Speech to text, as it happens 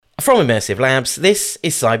From Immersive Labs, this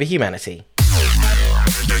is Cyber Humanity.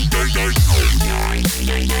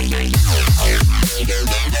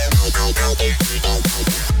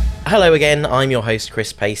 Hello again, I'm your host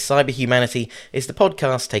Chris Pace. Cyber Humanity is the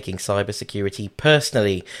podcast taking cybersecurity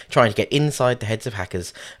personally, trying to get inside the heads of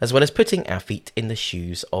hackers, as well as putting our feet in the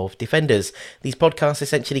shoes of defenders. These podcasts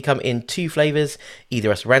essentially come in two flavours,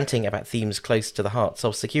 either us ranting about themes close to the hearts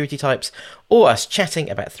of security types, or us chatting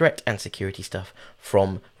about threat and security stuff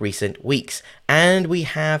from recent weeks. And we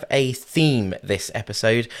have a theme this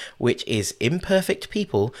episode, which is imperfect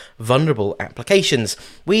people, vulnerable applications.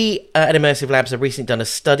 We at Immersive Labs have recently done a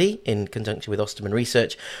study in conjunction with Osterman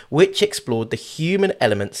Research, which explored the human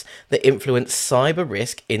elements that influence cyber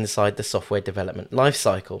risk inside the software development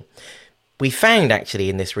lifecycle. We found actually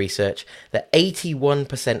in this research that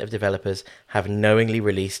 81% of developers have knowingly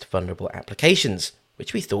released vulnerable applications,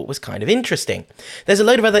 which we thought was kind of interesting. There's a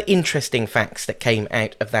load of other interesting facts that came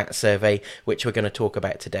out of that survey, which we're going to talk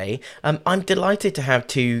about today. I'm delighted to have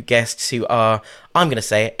two guests who are, I'm going to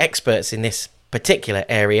say, experts in this particular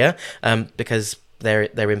area, because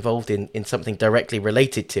they're involved in something directly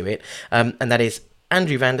related to it, and that is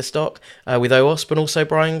Andrew Vanderstock with OWASP, and also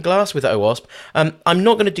Brian Glass with OWASP. I'm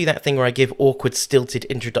not going to do that thing where I give awkward, stilted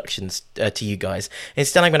introductions to you guys.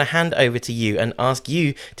 Instead, I'm going to hand over to you and ask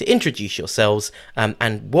you to introduce yourselves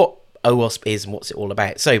and what OWASP is and what's it all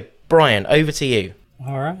about. So, Brian, over to you.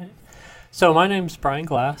 All right. So my name's Brian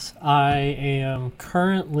Glass. I am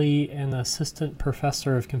currently an assistant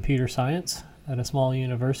professor of computer science at a small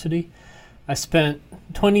university. I spent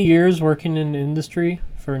 20 years working in the industry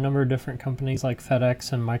for a number of different companies like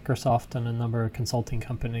FedEx and Microsoft and a number of consulting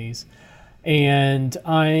companies. And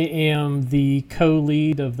I am the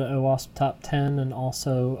co-lead of the OWASP Top 10 and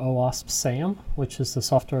also OWASP SAM, which is the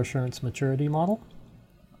Software Assurance Maturity Model.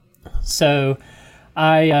 So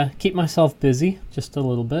I keep myself busy just a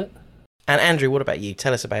little bit. And Andrew, what about you?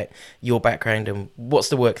 Tell us about your background and what's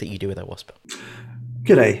the work that you do with OWASP?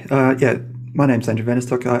 G'day. My name's Andrew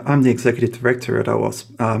Vanderstock. I'm the Executive Director at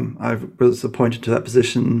OWASP. I was appointed to that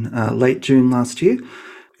position late June last year,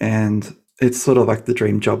 and it's sort of like the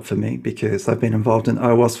dream job for me because I've been involved in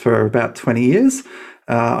OWASP for about 20 years.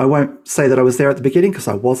 I won't say that I was there at the beginning because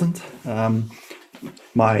I wasn't. My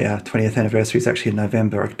 20th anniversary is actually in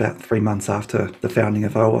November, about 3 months after the founding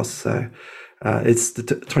of OWASP. So it's the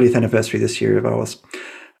 20th anniversary this year of OWASP.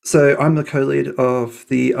 So I'm the co-lead of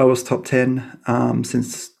the OWASP Top 10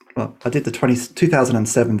 since... Well, I did the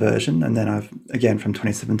 2007 version, and then I've, again, from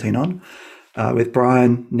 2017 on, with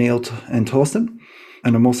Brian, Neil, and Torsten.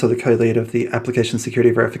 And I'm also the co-lead of the Application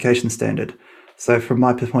Security Verification Standard. So from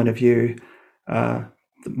my point of view,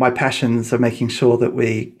 my passions are making sure that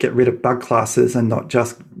we get rid of bug classes and not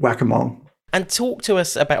just whack-a-mole. And talk to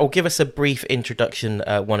us about, or give us a brief introduction,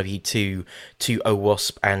 one of you, to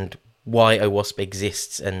OWASP and why OWASP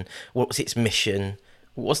exists and what's its mission.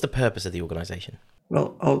 What's the purpose of the organisation?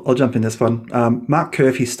 Well, I'll jump in this one. Mark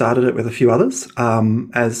Curfew started it with a few others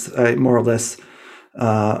as a more or less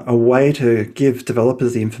a way to give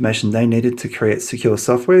developers the information they needed to create secure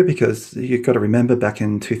software, because you've got to remember back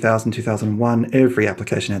in 2000, 2001, every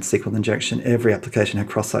application had SQL injection, every application had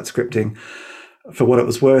cross-site scripting. For what it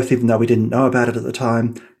was worth, even though we didn't know about it at the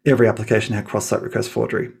time, every application had cross-site request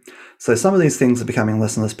forgery. So some of these things are becoming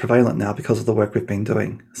less and less prevalent now because of the work we've been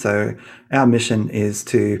doing. So our mission is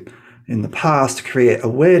to, in the past, create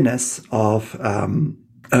awareness of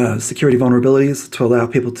security vulnerabilities to allow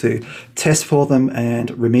people to test for them and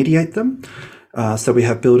remediate them. So we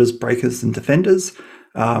have builders, breakers, and defenders,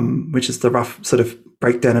 which is the rough sort of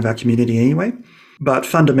breakdown of our community anyway. But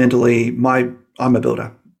fundamentally, I'm a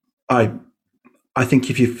builder. I think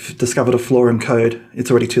if you've discovered a flaw in code, it's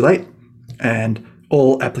already too late. And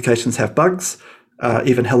all applications have bugs.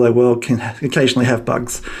 Even Hello World can occasionally have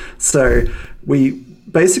bugs. So we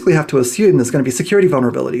basically have to assume there's going to be security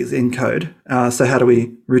vulnerabilities in code. So how do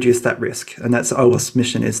we reduce that risk? And that's OWASP's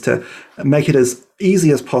mission, is to make it as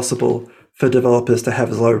easy as possible for developers to have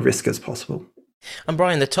as low risk as possible. And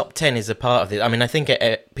Brian, the top 10 is a part of it. I mean, I think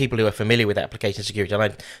people who are familiar with application security, and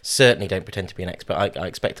I certainly don't pretend to be an expert, I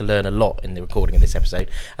expect to learn a lot in the recording of this episode.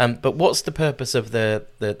 But what's the purpose of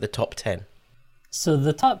the top 10? So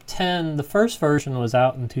the top 10, the first version was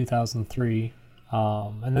out in 2003.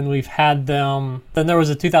 And then we've had them, then there was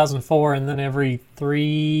a 2004, and then every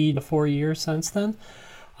 3 to 4 years since then.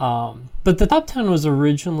 But the top 10 was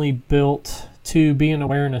originally built to be an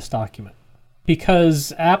awareness document.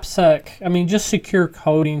 Because AppSec, I mean, just secure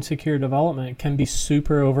coding, secure development can be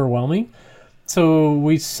super overwhelming.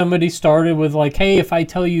 So somebody started with like, hey, if I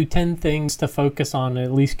tell you 10 things to focus on, it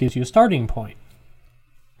at least gives you a starting point.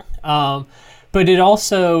 But it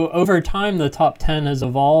also, over time, the top 10 has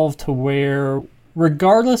evolved to where,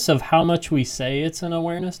 regardless of how much we say it's an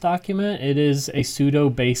awareness document, it is a pseudo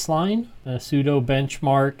baseline, a pseudo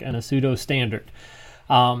benchmark, and a pseudo standard.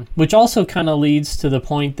 Which also kind of leads to the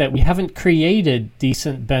point that we haven't created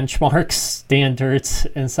decent benchmarks, standards,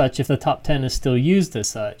 and such if the top 10 is still used as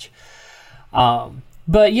such.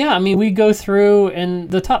 But yeah, I mean, we go through,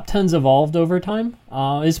 and the top 10's evolved over time.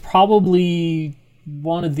 Is probably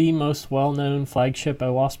one of the most well-known flagship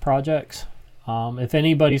OWASP projects. If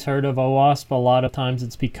anybody's heard of OWASP, a lot of times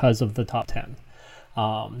it's because of the top 10.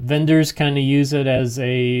 Vendors kind of use it as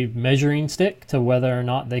a measuring stick to whether or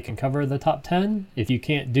not they can cover the top 10. If you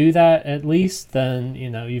can't do that at least, then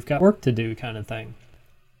you've got work to do, kind of thing.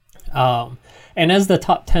 And as the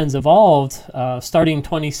top 10's evolved, starting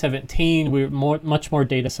 2017, we're much more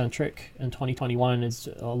data-centric, and 2021 is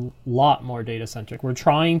a lot more data-centric. We're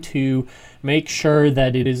trying to make sure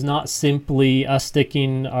that it is not simply us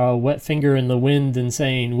sticking a wet finger in the wind and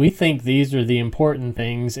saying, we think these are the important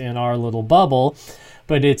things in our little bubble,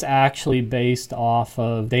 but it's actually based off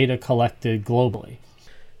of data collected globally.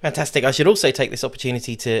 Fantastic. I should also take this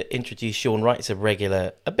opportunity to introduce Sean Wright. He's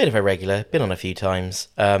a bit of a regular, been on a few times,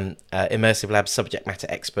 Immersive Labs subject matter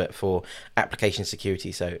expert for application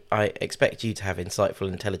security. So I expect you to have insightful,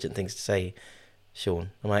 intelligent things to say, Sean.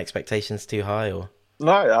 Are my expectations too high, or?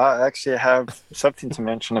 No, I actually have something to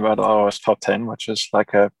mention about OWASP Top 10, which is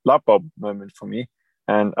like a light bulb moment for me.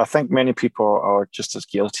 And I think many people are just as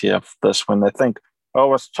guilty of this when they think,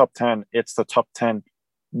 OWASP Top 10, it's the top 10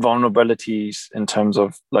 vulnerabilities in terms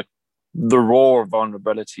of like the raw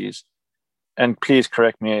vulnerabilities. And please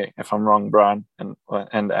correct me if I'm wrong, Brian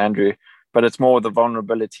and Andrew, but it's more the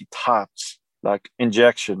vulnerability types, like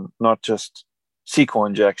injection, not just SQL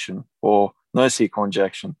injection or NoSQL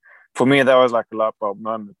injection. For me, that was like a light bulb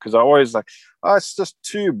moment, because I always like, it's just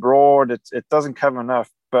too broad. It doesn't cover enough,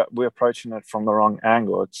 but we're approaching it from the wrong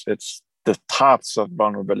angle. It's the types of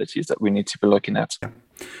vulnerabilities that we need to be looking at.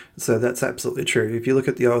 So that's absolutely true. If you look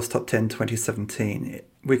at the OWASP Top 10 2017,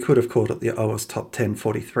 we could have called it the OWASP Top 10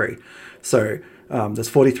 43. So there's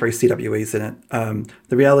 43 CWEs in it.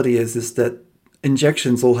 The reality is that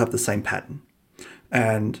injections all have the same pattern.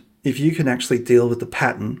 And if you can actually deal with the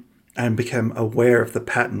pattern and become aware of the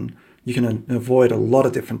pattern, you can avoid a lot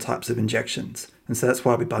of different types of injections. And so that's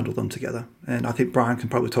why we bundle them together. And I think Brian can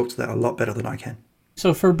probably talk to that a lot better than I can.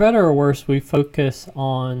 So for better or worse, we focus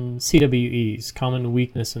on CWEs, common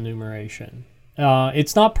weakness enumeration.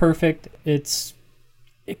 It's not perfect. It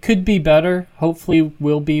could be better. Hopefully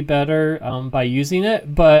will be better by using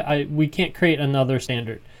it, but we can't create another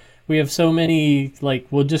standard. We have so many, like,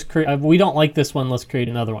 we'll just create, we don't like this one, let's create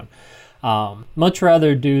another one. Much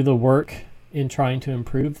rather do the work in trying to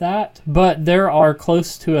improve that, but there are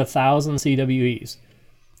close to 1,000 CWEs.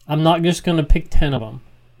 I'm not just going to pick 10 of them.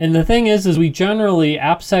 And the thing is we generally,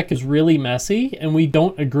 AppSec is really messy and we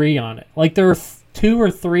don't agree on it. Like there are 2 or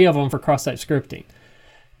 3 of them for cross-site scripting.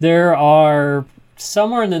 There are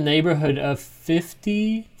somewhere in the neighborhood of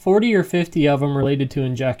 40 or 50 of them related to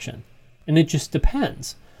injection. And it just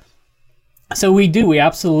depends. So we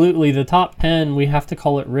absolutely, the top 10, we have to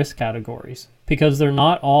call it risk categories because they're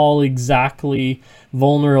not all exactly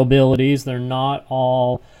vulnerabilities. They're not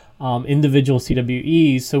all individual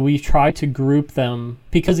CWEs, so we try to group them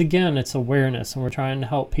because, again, it's awareness, and we're trying to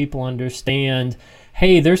help people understand,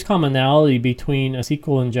 hey, there's commonality between a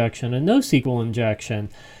SQL injection and NoSQL injection,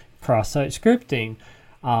 cross-site scripting,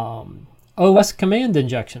 OS command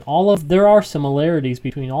injection. There are similarities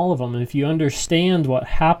between all of them, and if you understand what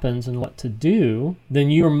happens and what to do,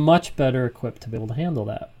 then you're much better equipped to be able to handle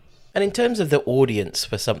that. And in terms of the audience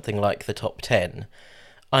for something like the top 10,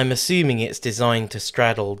 I'm assuming it's designed to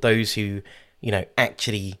straddle those who,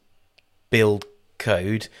 actually build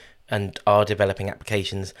code and are developing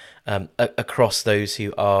applications across those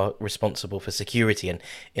who are responsible for security. And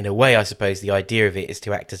in a way, I suppose the idea of it is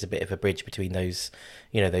to act as a bit of a bridge between those,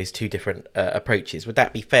 those two different approaches. Would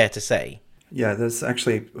that be fair to say? Yeah, there's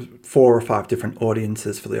actually 4 or 5 different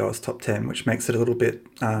audiences for the OWASP Top 10, which makes it a little bit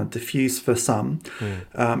diffuse for some.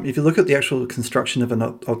 If you look at the actual construction of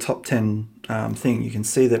a Top 10 thing, you can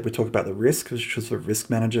see that we talk about the risk, which is for risk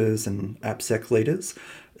managers and AppSec leaders.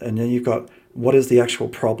 And then you've got what is the actual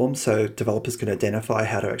problem, so developers can identify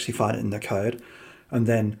how to actually find it in the code. And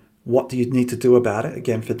then what do you need to do about it,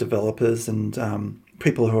 again, for developers and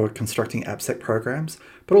people who are constructing AppSec programs,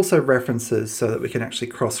 but also references so that we can actually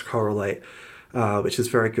cross-correlate, which is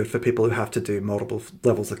very good for people who have to do multiple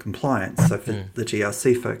levels of compliance. So for the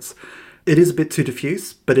GRC folks, it is a bit too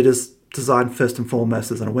diffuse, but it is designed first and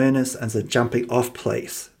foremost as an awareness, as a jumping off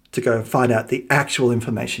place to go and find out the actual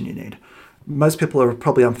information you need. most people are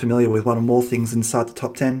probably unfamiliar with one or more things inside the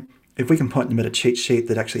top 10. If we can point them at a cheat sheet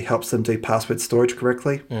that actually helps them do password storage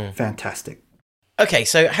correctly, fantastic. Okay,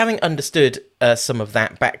 so having understood some of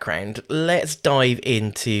that background, let's dive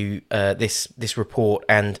into this report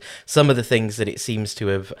and some of the things that it seems to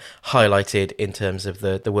have highlighted in terms of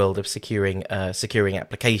the world of securing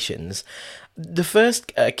applications. The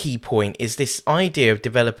first key point is this idea of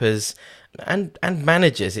developers and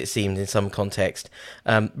managers, it seems in some context,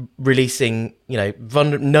 releasing,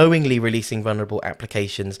 knowingly releasing vulnerable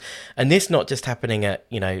applications, and this not just happening at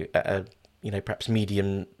perhaps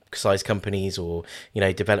medium-sized companies or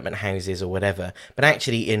development houses or whatever, but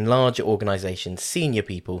actually in larger organizations, senior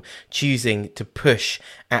people choosing to push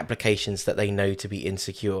applications that they know to be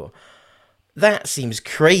insecure. That seems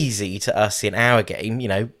crazy to us in our game.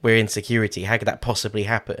 We're in security. How could that possibly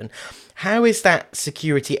happen? How is that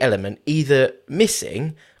security element either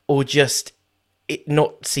missing or just it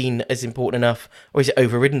not seen as important enough, or is it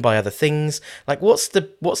overridden by other things? Like, what's the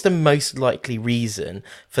most likely reason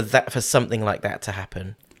for something like that to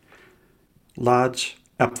happen? Large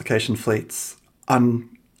application fleets,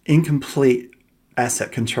 incomplete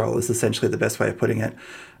asset control is essentially the best way of putting it.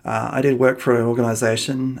 I did work for an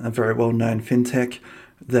organization, a very well-known fintech,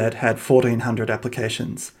 that had 1,400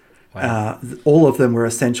 applications. Wow. All of them were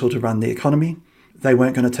essential to run the economy. They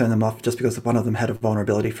weren't going to turn them off just because one of them had a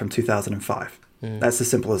vulnerability from 2005. That's as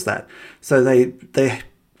simple as that. So they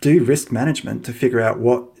do risk management to figure out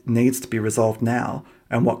what needs to be resolved now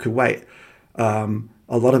and what could wait.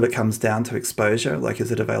 A lot of it comes down to exposure, like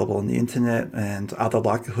is it available on the internet, and other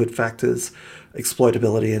likelihood factors,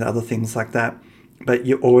 exploitability and other things like that. But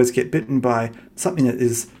you always get bitten by something that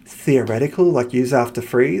is theoretical, like use after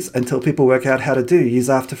freeze, until people work out how to do use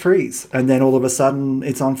after freeze. And then all of a sudden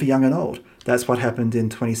it's on for young and old. That's what happened in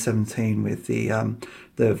 2017 with the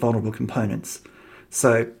vulnerable components.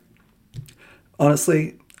 So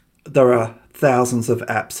honestly, there are thousands of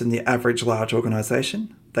apps in the average large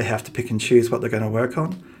organization. They have to pick and choose what they're going to work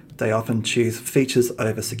on. They often choose features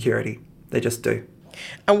over security. They just do.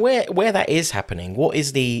 And where that is happening, what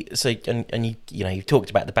is you've talked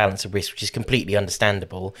about the balance of risk, which is completely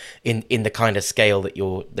understandable in the kind of scale that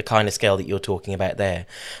you're talking about there.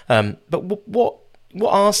 But what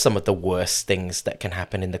are some of the worst things that can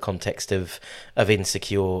happen in the context of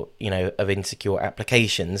insecure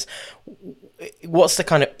applications? What's the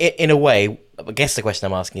kind of, in a way, I guess the question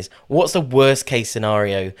I'm asking is, what's the worst case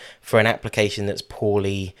scenario for an application that's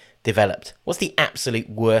poorly developed? What's the absolute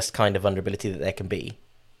worst kind of vulnerability that there can be?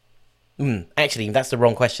 Actually, that's the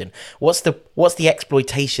wrong question. What's the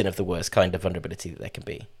exploitation of the worst kind of vulnerability that there can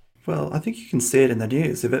be? Well, I think you can see it in the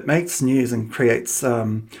news. If it makes news and creates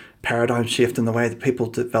paradigm shift in the way that people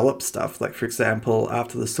develop stuff, like for example,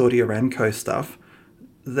 after the Saudi Aramco stuff,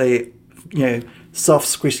 the soft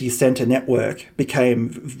squishy center network became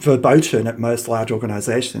verboten at most large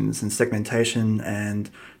organizations, and segmentation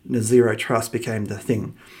and zero trust became the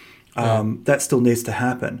thing. That still needs to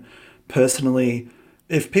happen. Personally,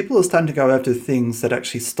 if people are starting to go after things that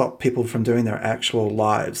actually stop people from doing their actual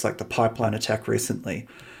lives, like the pipeline attack recently,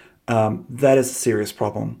 that is a serious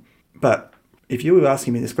problem. But if you were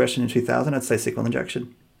asking me this question in 2000, I'd say SQL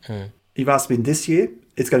injection. You've asked me this year,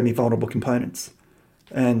 it's going to be vulnerable components.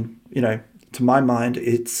 And, to my mind,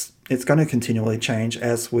 it's going to continually change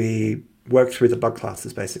as we work through the bug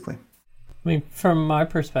classes, basically. I mean, from my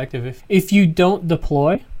perspective, if you don't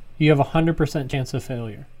deploy, you have a 100% chance of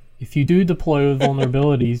failure. If you do deploy with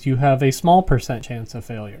vulnerabilities, you have a small percent chance of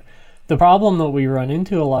failure. The problem that we run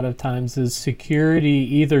into a lot of times is security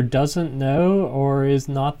either doesn't know or is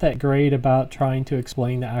not that great about trying to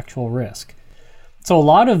explain the actual risk. So a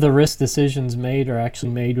lot of the risk decisions made are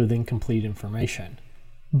actually made with incomplete information.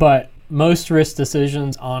 But most risk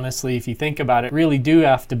decisions, honestly, if you think about it, really do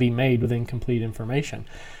have to be made with incomplete information.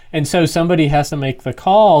 And so somebody has to make the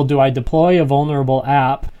call, do I deploy a vulnerable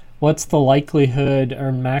app? What's the likelihood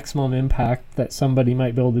or maximum impact that somebody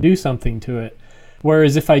might be able to do something to it?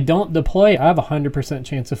 Whereas if I don't deploy, I have a 100%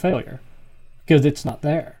 chance of failure because it's not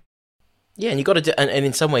there. Yeah, and you got to do, and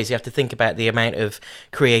in some ways you have to think about the amount of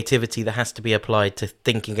creativity that has to be applied to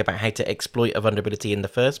thinking about how to exploit a vulnerability in the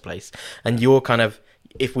first place. And you're kind of,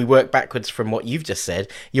 if we work backwards from what you've just said,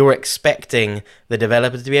 you're expecting the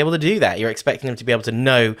developers to be able to do that. You're expecting them to be able to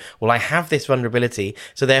know, well, I have this vulnerability,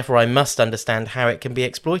 so therefore I must understand how it can be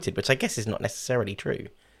exploited, which I guess is not necessarily true.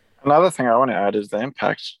 Another thing I want to add is the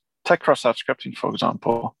impact. Take cross-site scripting, for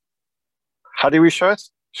example. How do we show it?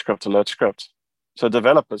 Script alert script. So a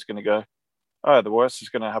developer's going to go, oh, the worst is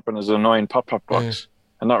going to happen is an annoying pop-up box,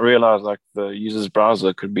 and not realize like the user's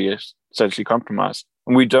browser could be essentially compromised.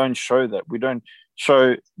 And we don't show that. We don't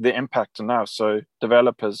show the impact enough. So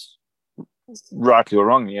developers rightly or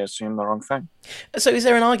wrongly assume the wrong thing. So is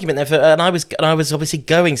there an argument there for, and I was obviously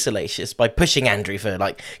going salacious by pushing Andrew for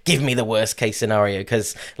like, give me the worst case scenario,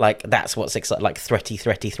 because like that's what's exciting, like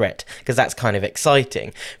threat, because that's kind of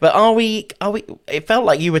exciting. But are we, it felt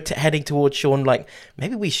like you were heading towards, Sean, like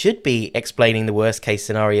maybe we should be explaining the worst case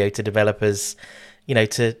scenario to developers, you know,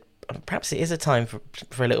 to perhaps it is a time for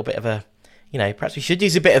a little bit of a, you know, perhaps we should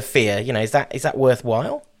use a bit of fear, you know, is that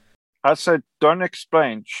worthwhile? I'd say don't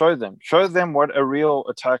explain, show them what a real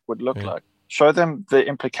attack would look like. Show them the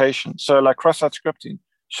implications. So like cross-site scripting,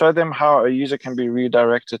 show them how a user can be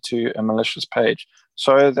redirected to a malicious page.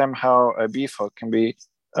 Show them how a bfog can be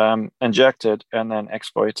injected and then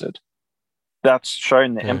exploited. That's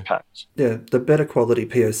showing the impact. Yeah, the better quality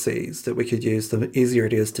POCs that we could use, the easier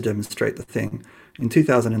it is to demonstrate the thing. In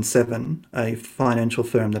 2007, a financial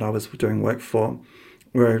firm that I was doing work for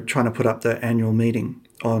were trying to put up their annual meeting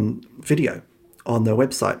on video on their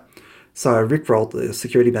website. So I rickrolled the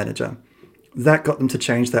security manager. That got them to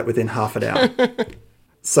change that within half an hour.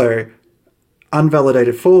 So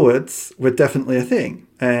unvalidated forwards were definitely a thing.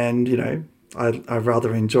 And, you know, I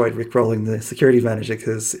rather enjoyed rickrolling the security manager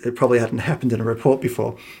because it probably hadn't happened in a report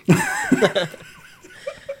before.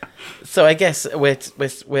 So I guess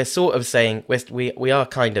we're sort of saying we are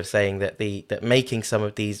kind of saying that that making some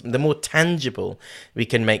of these, the more tangible we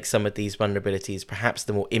can make some of these vulnerabilities, perhaps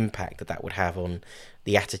the more impact that would have on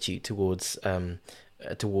the attitude towards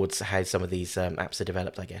how some of these apps are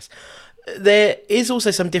developed, I guess. There is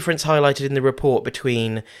also some difference highlighted in the report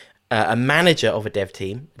between a manager of a dev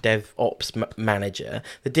team, DevOps manager,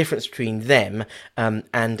 the difference between them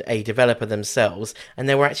and a developer themselves. And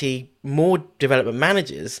there were actually more development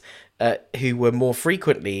managers who were more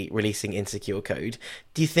frequently releasing insecure code.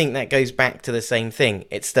 Do you think that goes back to the same thing?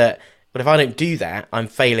 It's that, but if I don't do that, I'm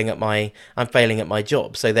failing at my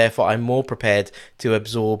job. So therefore, I'm more prepared to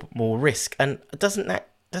absorb more risk. And doesn't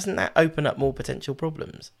that open up more potential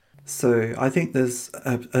problems? So I think there's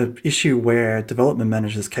a issue where development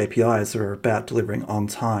managers' KPIs are about delivering on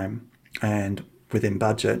time and within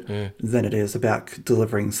budget than it is about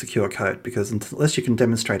delivering secure code, because unless you can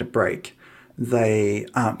demonstrate a break, they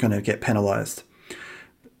aren't going to get penalized.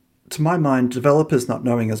 To my mind, developers not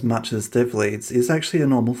knowing as much as dev leads is actually a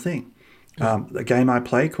normal thing. A game I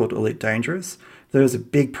play called Elite Dangerous, there is a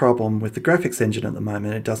big problem with the graphics engine at the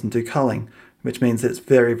moment. It doesn't do culling, which means it's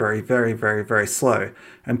very, very, very, very, very slow.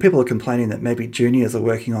 And people are complaining that maybe juniors are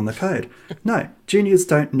working on the code. No, juniors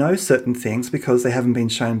don't know certain things because they haven't been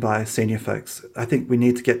shown by senior folks. I think we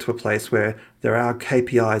need to get to a place where there are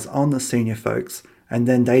KPIs on the senior folks, and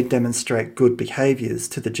then they demonstrate good behaviors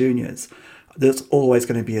to the juniors. There's always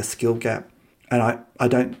going to be a skill gap. And I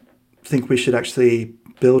don't think we should actually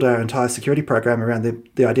build our entire security program around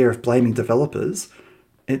the idea of blaming developers.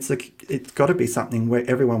 It's got to be something where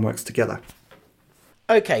everyone works together.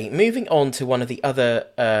 Okay, moving on to one of the other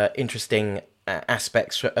interesting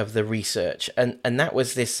aspects of the research, and that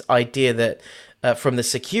was this idea that from the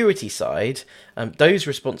security side, those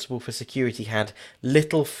responsible for security had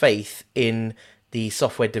little faith in the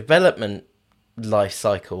software development life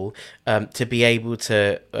cycle to be able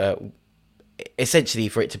to essentially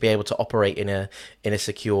for it to be able to operate in a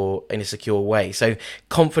secure way. So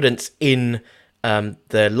confidence in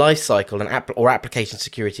the life cycle and application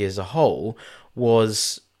security as a whole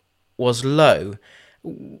was low.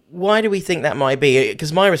 Why do we think that might be?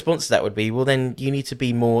 Because my response to that would be, well, then you need to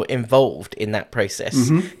be more involved in that process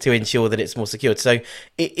to ensure that it's more secured. So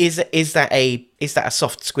is that a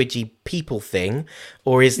soft, squidgy people thing,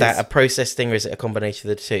 or is that a process thing, or is it a combination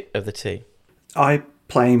of the two? I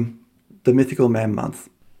blame the Mythical Man Month.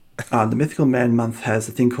 The Mythical Man Month has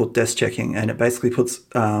a thing called desk checking, and it basically puts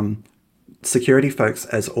security folks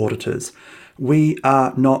as auditors. We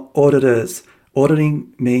are not auditors.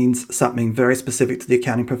 Auditing means something very specific to the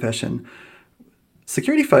accounting profession.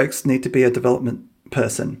 Security folks need to be a development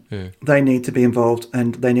person. They need to be involved,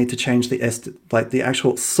 and they need to change the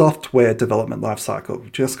actual software development lifecycle.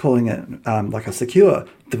 Just calling it like a secure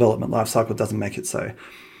development lifecycle doesn't make it so.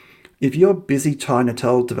 If you're busy trying to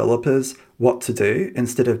tell developers what to do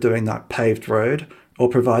instead of doing that paved road or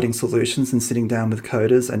providing solutions and sitting down with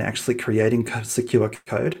coders and actually creating secure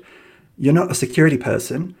code, you're not a security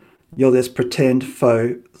person. You're this pretend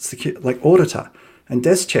faux auditor. And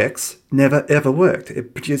desk checks never ever worked.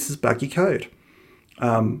 It produces buggy code.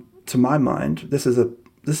 To my mind, this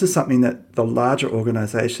is something that the larger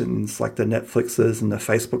organizations like the Netflixes and the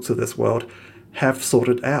Facebooks of this world have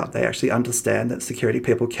sorted out. They actually understand that security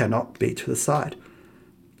people cannot be to the side.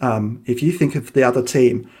 If you think of the other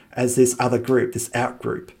team as this other group, this out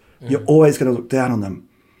group, you're always going to look down on them.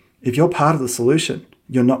 If you're part of the solution,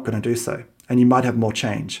 you're not going to do so. and you might have more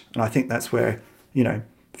change. And I think that's where,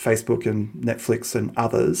 Facebook and Netflix and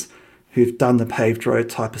others who've done the paved road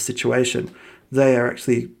type of situation, they are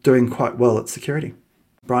actually doing quite well at security.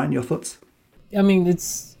 Brian, your thoughts? I mean,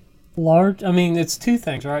 it's large. I mean, it's two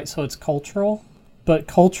things, right? So it's cultural, but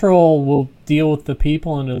cultural will deal with the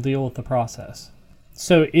people and it'll deal with the process.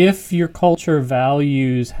 So if your culture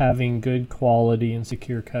values having good quality and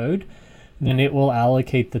secure code, then it will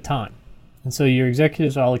allocate the time. And so your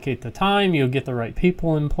executives allocate the time, you'll get the right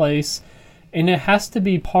people in place, and it has to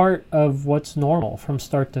be part of what's normal from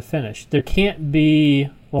start to finish. There can't be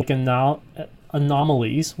like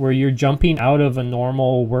anomalies where you're jumping out of a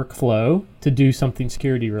normal workflow to do something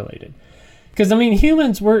security related. Because, I mean,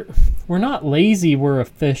 humans, we're not lazy, we're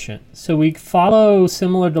efficient. So we follow,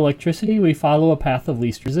 similar to electricity, we follow a path of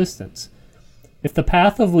least resistance. If the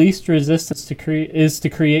path of least resistance is to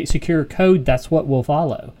create secure code, that's what we'll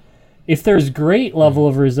follow. If there's great level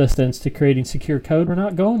of resistance to creating secure code, we're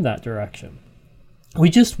not going that direction. We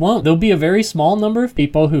just won't. There'll be a very small number of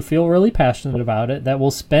people who feel really passionate about it that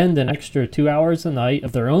will spend an extra 2 hours a night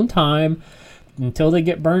of their own time until they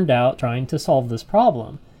get burned out trying to solve this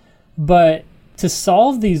problem. But to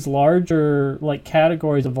solve these larger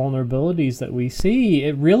categories of vulnerabilities that we see,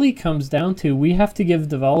 it really comes down to we have to give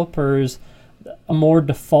developers a more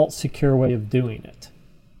default secure way of doing it.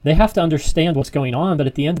 They have to understand what's going on, but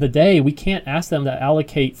at the end of the day, we can't ask them to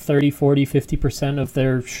allocate 30, 40, 50% of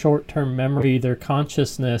their short-term memory, their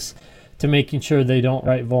consciousness, to making sure they don't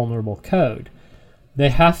write vulnerable code. They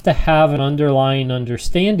have to have an underlying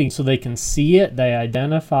understanding so they can see it, they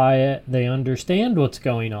identify it, they understand what's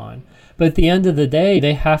going on. But at the end of the day,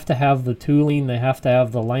 they have to have the tooling, they have to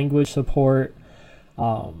have the language support.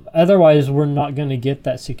 Otherwise, we're not going to get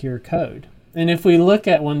that secure code. And if we look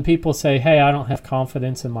at when people say, hey, I don't have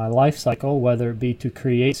confidence in my life cycle, whether it be to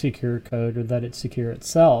create secure code or that it's secure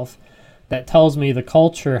itself, that tells me the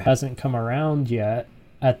culture hasn't come around yet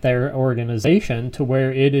at their organization to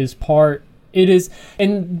where it is,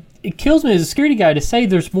 and it kills me as a security guy to say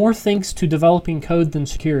there's more things to developing code than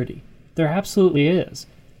security. There absolutely is.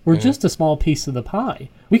 We're just a small piece of the pie.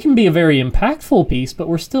 We can be a very impactful piece, but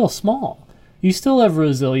we're still small. You still have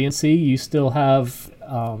resiliency, you still have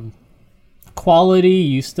quality,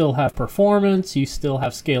 you still have performance, you still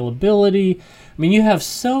have scalability. I mean, you have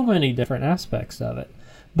so many different aspects of it.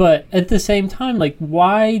 But at the same time,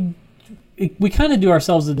 why we kind of do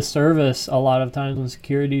ourselves a disservice a lot of times when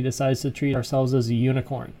security decides to treat ourselves as a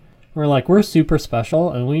unicorn. We're super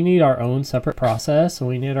special and we need our own separate process and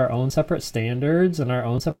we need our own separate standards and our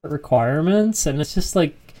own separate requirements. And it's just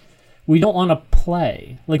we don't want to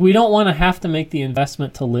play. We don't want to have to make the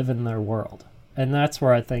investment to live in their world. And that's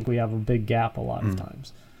where I think we have a big gap a lot of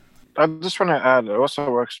times. I just want to add, it also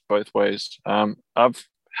works both ways. I've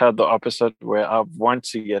had the opposite where I want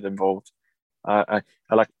to get involved. I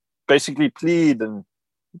basically plead and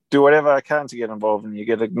do whatever I can to get involved, and you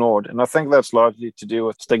get ignored. And I think that's largely to do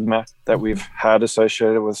with stigma that we've had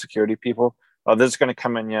associated with security people. Oh, they're just going to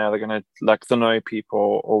come in, they're going to annoy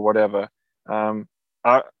people or whatever.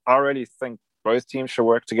 I really think both teams should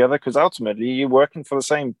work together because ultimately you're working for the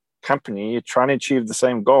same company, you're trying to achieve the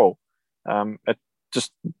same goal.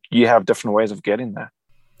 You have different ways of getting there.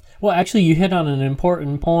 Well, actually, you hit on an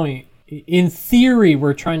important point. In theory,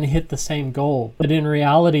 we're trying to hit the same goal, but in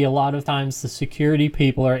reality, a lot of times the security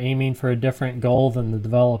people are aiming for a different goal than the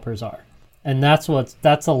developers are. And that's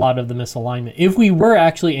a lot of the misalignment. If we were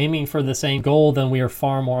actually aiming for the same goal, then we are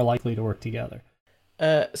far more likely to work together.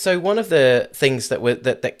 So one of the things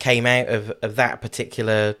that came out of that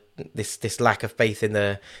particular this lack of faith in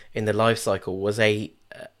the life cycle was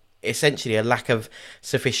essentially a lack of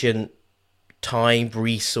sufficient time,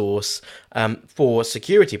 resource for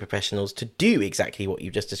security professionals to do exactly what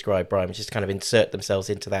you've just described, Brian, which is kind of insert themselves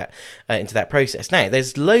into that process. Now,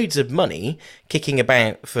 there's loads of money kicking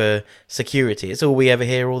about for security. It's all we ever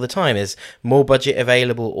hear all the time. There's more budget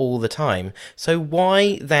available all the time. So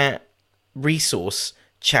why that resource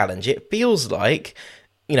challenge? It feels like,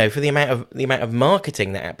 for the amount of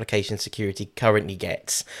marketing that application security currently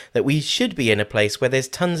gets, that we should be in a place where there's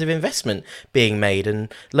tons of investment being made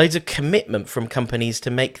and loads of commitment from companies to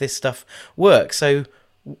make this stuff work. So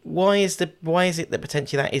why is it that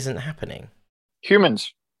potentially that isn't happening?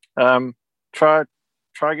 Humans, try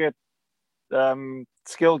get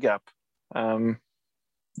skill gap.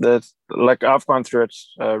 That I've gone through it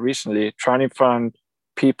recently, trying to find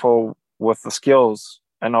people with the skills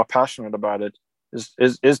and are passionate about it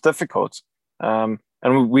is difficult. And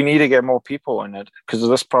we need to get more people in it because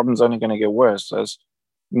this problem's only going to get worse as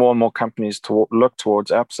more and more companies look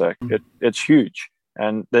towards AppSec. It's huge,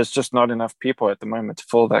 and there's just not enough people at the moment to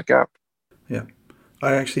fill that gap. Yeah.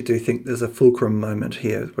 I actually do think there's a fulcrum moment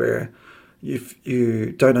here where if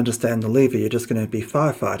you don't understand the lever, you're just going to be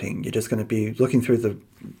firefighting. You're just going to be looking through the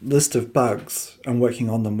list of bugs and working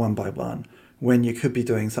on them one by one, when you could be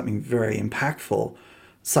doing something very impactful,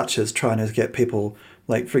 such as trying to get people,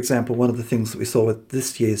 like, for example, one of the things that we saw with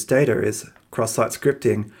this year's data is cross-site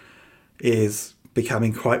scripting is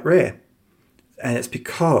becoming quite rare. And it's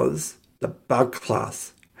because the bug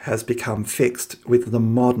class has become fixed with the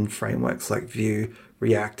modern frameworks like Vue,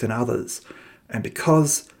 React, and others. And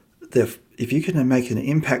because if you can make an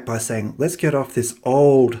impact by saying, let's get off this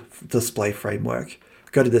old display framework,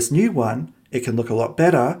 go to this new one, it can look a lot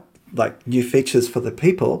better, like new features for the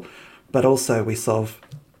people, but also we solve,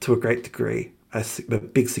 to a great degree, a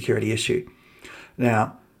big security issue.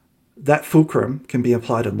 Now, that fulcrum can be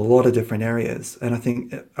applied in a lot of different areas. And I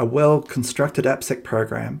think a well-constructed AppSec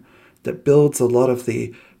program that builds a lot of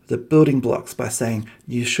the building blocks by saying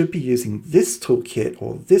you should be using this toolkit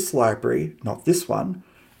or this library, not this one,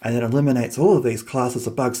 and it eliminates all of these classes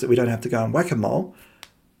of bugs that we don't have to go and whack-a-mole,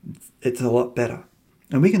 it's a lot better.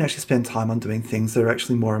 And we can actually spend time on doing things that are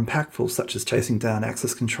actually more impactful, such as chasing down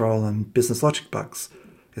access control and business logic bugs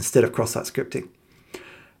instead of cross-site scripting.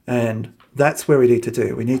 And that's where we need to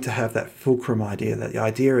do. We need to have that fulcrum idea, that the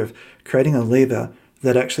idea of creating a lever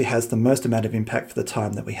that actually has the most amount of impact for the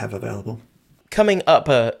time that we have available. Coming up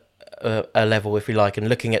a level, if you like, and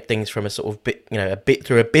looking at things from a sort of a bit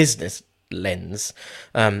through a business lens,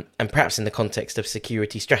 and perhaps in the context of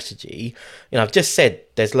security strategy, I've just said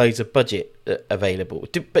there's loads of budget available.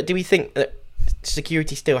 But do we think that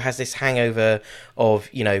security still has this hangover of,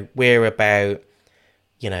 we're about,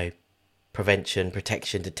 prevention,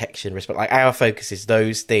 protection, detection, response? Like, our focus is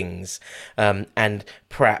those things, and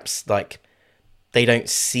perhaps like they don't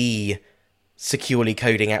see securely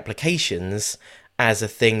coding applications as a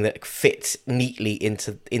thing that fits neatly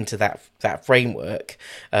into that framework,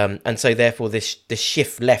 and so therefore the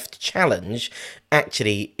shift left challenge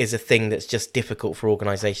actually is a thing that's just difficult for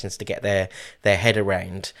organizations to get their head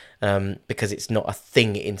around, because it's not a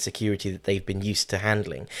thing in security that they've been used to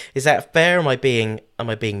handling. Is that fair? Am I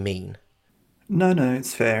being mean? No,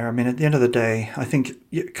 it's fair. I mean, at the end of the day, I think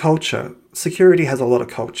security has a lot of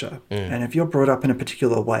culture. And if you're brought up in a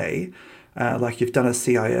particular way, like you've done a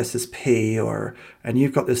CISSP, and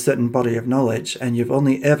you've got this certain body of knowledge, and you've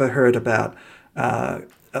only ever heard about the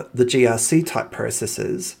GRC type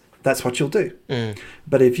processes, that's what you'll do.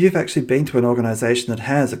 But if you've actually been to an organization that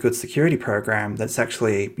has a good security program that's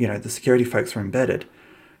actually, the security folks are embedded,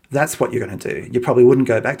 that's what you're going to do. You probably wouldn't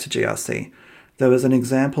go back to GRC. There was an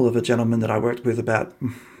example of a gentleman that I worked with about,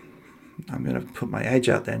 I'm going to put my age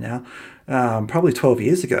out there now, probably 12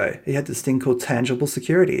 years ago. He had this thing called tangible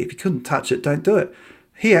security. If you couldn't touch it, don't do it.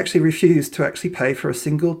 He actually refused to actually pay for a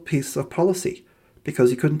single piece of policy because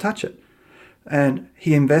he couldn't touch it. And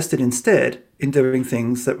he invested instead in doing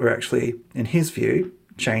things that were actually, in his view,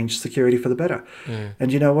 changed security for the better.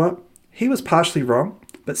 And you know what? He was partially wrong,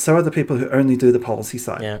 but so are the people who only do the policy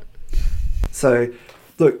side. Yeah. So,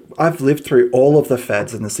 look, I've lived through all of the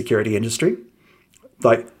fads in the security industry.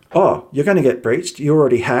 Like, oh, you're going to get breached. You're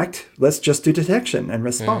already hacked. Let's just do detection and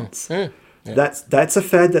response. Yeah. That's a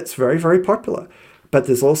fad that's very, very popular. But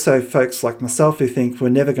there's also folks like myself who think we're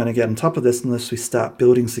never going to get on top of this unless we start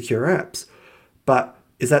building secure apps. But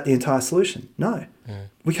is that the entire solution? No.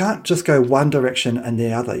 We can't just go one direction and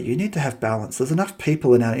the other. You need to have balance. There's enough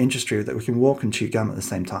people in our industry that we can walk and chew gum at the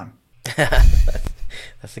same time.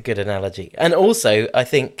 That's a good analogy. And also, I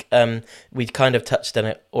think we'd kind of touched on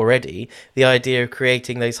it already, the idea of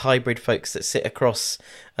creating those hybrid folks that sit across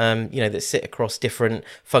different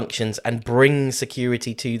functions and bring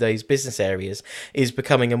security to those business areas is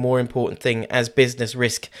becoming a more important thing as business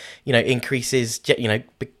risk, increases,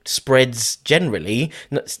 spreads generally.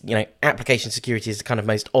 Application security is the kind of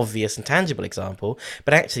most obvious and tangible example,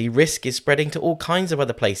 but actually risk is spreading to all kinds of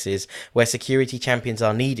other places where security champions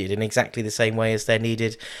are needed in exactly the same way as they're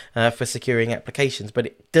needed for securing applications. But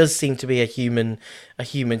it does seem to be a human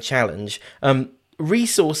challenge.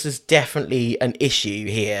 Resources definitely an issue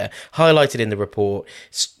here, highlighted in the report.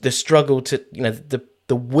 The struggle to,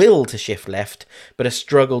 the will to shift left, but a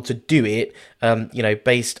struggle to do it,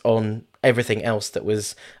 based on everything else that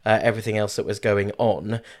was going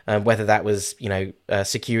on, whether that was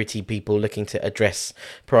security people looking to address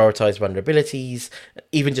prioritized vulnerabilities,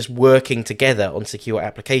 even just working together on secure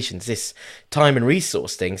applications. This time and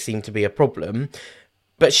resource thing seemed to be a problem.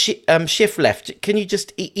 But shift left, can you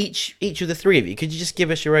just, each of the three of you, could you just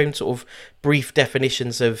give us your own sort of brief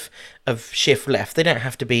definitions of shift left? They don't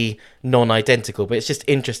have to be non-identical, but it's just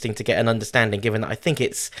interesting to get an understanding, given that I think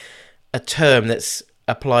it's a term that's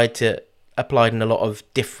applied to applied in a lot of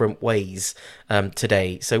different ways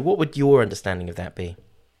today. So what would your understanding of that be?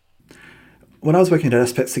 When I was working at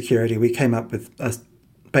Aspect Security, we came up with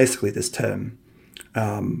basically this term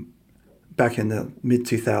back in the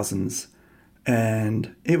mid-2000s,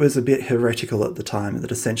 and it was a bit heretical at the time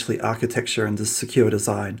that essentially architecture and the secure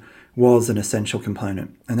design was an essential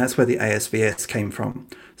component, and that's where the ASVS came from.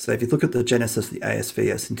 So if you look at the genesis of the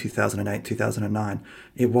ASVS in 2008, 2009,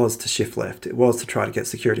 it was to shift left. It was to try to get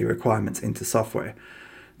security requirements into software.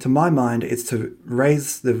 To my mind, it's to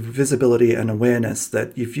raise the visibility and awareness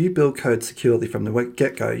that if you build code securely from the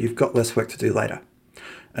get-go, you've got less work to do later.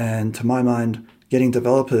 And to my mind, getting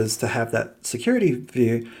developers to have that security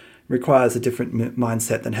view requires a different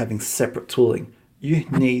mindset than having separate tooling. You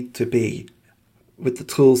need to be with the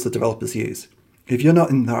tools that developers use. If you're not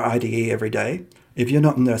in their IDE every day, if you're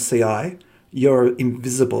not in their CI, you're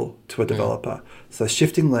invisible to a developer. So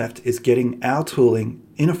shifting left is getting our tooling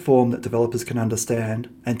in a form that developers can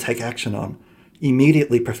understand and take action on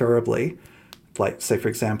immediately, preferably. Like, say, for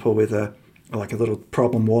example, with a little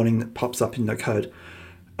problem warning that pops up in the code.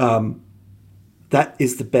 That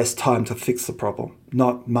is the best time to fix the problem,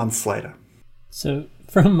 not months later. So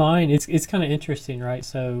from mine, it's kind of interesting, right?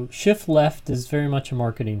 So shift left is very much a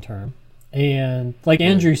marketing term. And like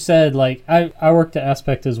Andrew said, like I worked at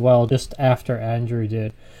Aspect as well, just after Andrew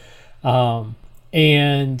did.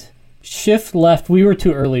 And shift left, we were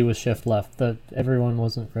too early with shift left. That everyone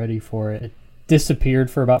wasn't ready for it. It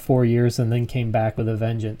disappeared for about 4 years and then came back with a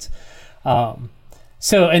vengeance. And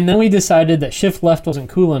then we decided that shift left wasn't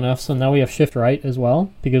cool enough, so now we have shift right as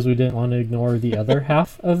well, because we didn't want to ignore the other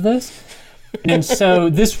half of this. And so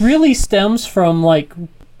this really stems from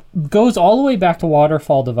goes all the way back to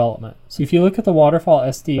waterfall development. So if you look at the waterfall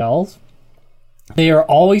SDLs, they are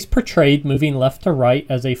always portrayed moving left to right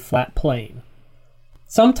as a flat plane.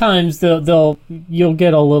 Sometimes you'll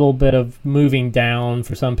get a little bit of moving down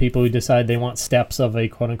for some people who decide they want steps of a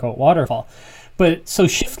quote unquote waterfall. But so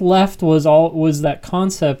shift left was that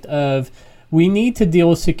concept of we need to deal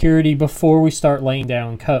with security before we start laying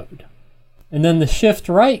down code. And then the shift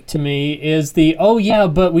right to me is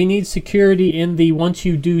but we need security in the once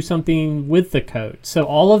you do something with the code. So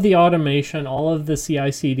all of the automation, all of the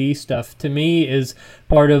CI/CD stuff to me is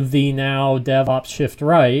part of the now DevOps shift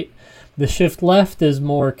right. The shift left is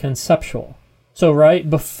more conceptual. So right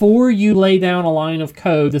before you lay down a line of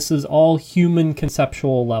code, this is all human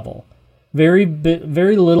conceptual level. Very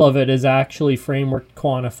little of it is actually framework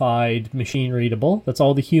quantified, machine readable. That's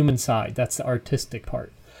all the human side. That's the artistic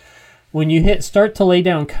part. When you start to lay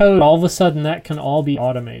down code, all of a sudden that can all be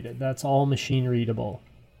automated. That's all machine readable.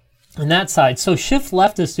 And that side. So shift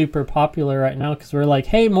left is super popular right now because we're like,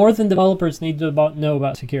 hey, more than developers need to know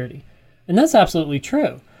about security. And that's absolutely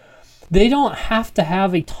true. They don't have to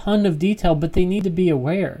have a ton of detail, but they need to be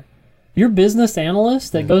aware. Your business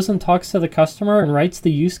analyst that goes and talks to the customer and writes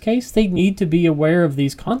the use case, they need to be aware of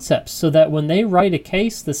these concepts so that when they write a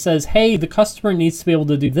case that says, hey, the customer needs to be able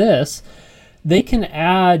to do this, they can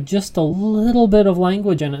add just a little bit of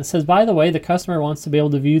language in it. It says, by the way, the customer wants to be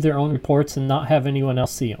able to view their own reports and not have anyone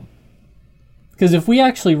else see them. Because if we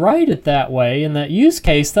actually write it that way in that use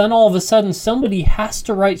case, then all of a sudden somebody has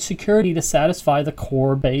to write security to satisfy the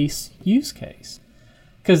core base use case.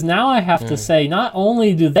 Because now I have to say, not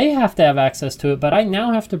only do they have to have access to it, but I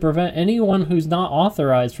now have to prevent anyone who's not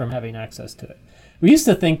authorized from having access to it. We used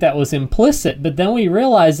to think that was implicit, but then we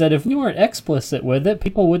realized that if we weren't explicit with it,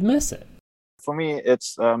 people would miss it. For me,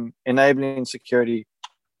 it's enabling security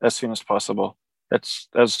as soon as possible. It's,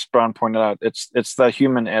 as Brian pointed out, it's the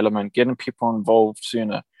human element, getting people involved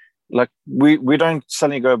sooner. Like we don't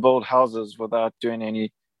suddenly go build houses without doing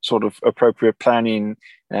any sort of appropriate planning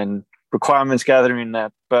and requirements gathering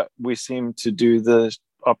that, but we seem to do the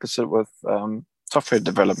opposite with software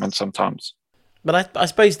development sometimes. But I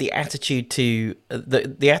suppose the attitude to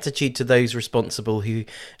the attitude to those responsible who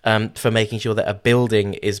for making sure that a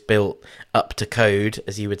building is built up to code,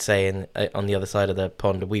 as you would say, on the other side of the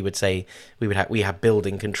pond, we would say we have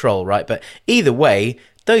building control, right? But either way,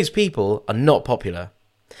 those people are not popular.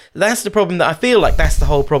 That's the problem. That I feel like that's the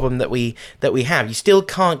whole problem that we have. You still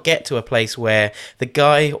can't get to a place where the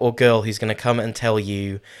guy or girl who's going to come and tell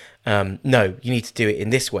you, no, you need to do it in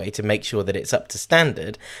this way to make sure that it's up to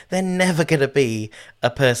standard. They're never going to be a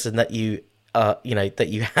person that you that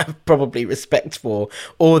you have probably respect for,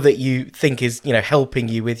 or that you think is helping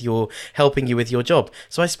you with your job.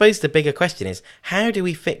 So I suppose the bigger question is, how do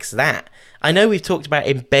we fix that? I know we've talked about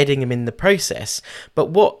embedding them in the process,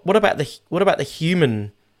 but what about the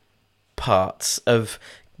human parts of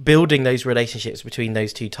building those relationships between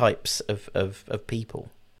those two types of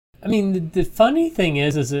people? I mean, the funny thing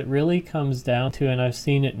is it really comes down to, and I've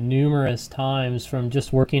seen it numerous times from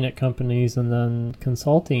just working at companies and then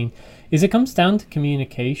consulting, is it comes down to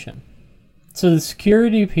communication. So the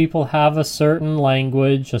security people have a certain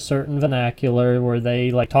language, a certain vernacular where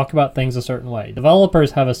they like talk about things a certain way.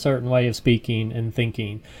 Developers have a certain way of speaking and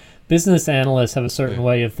thinking. Business analysts have a certain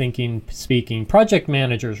way of thinking, speaking. Project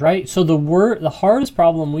managers, right? So the hardest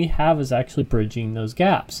problem we have is actually bridging those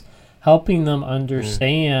gaps, helping them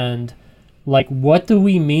understand, like, what do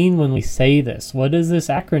we mean when we say this? What does this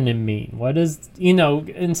acronym mean? What is,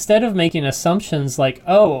 instead of making assumptions like,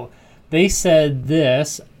 oh, they said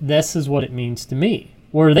this is what it means to me.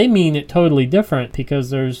 Or they mean it totally different because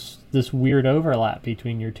there's this weird overlap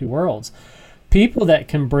between your two worlds. People that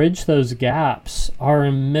can bridge those gaps are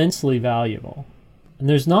immensely valuable. And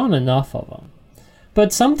there's not enough of them.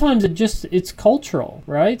 But sometimes it's cultural,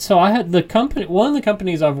 right? So one of the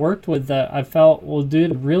companies I've worked with that I felt will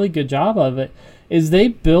do a really good job of it is they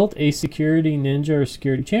built a security ninja or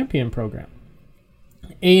security champion program.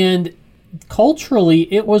 And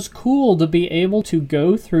culturally, it was cool to be able to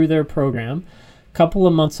go through their program, a couple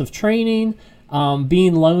of months of training,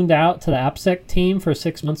 being loaned out to the AppSec team for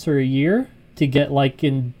 6 months or a year to get like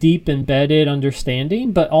in deep embedded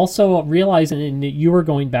understanding, but also realizing that you were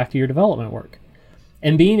going back to your development work.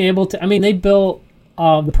 And being able to, they built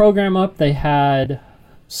the program up. They had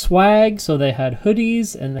swag, so they had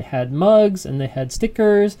hoodies, and they had mugs, and they had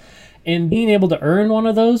stickers. And being able to earn one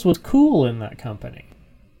of those was cool in that company.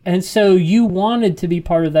 And so you wanted to be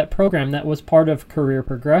part of that program. That was part of career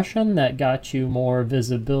progression that got you more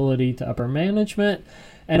visibility to upper management.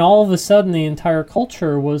 And all of a sudden, the entire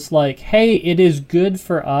culture was like, hey, it is good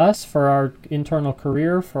for us, for our internal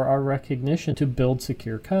career, for our recognition to build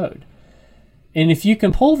secure code. And if you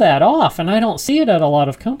can pull that off, and I don't see it at a lot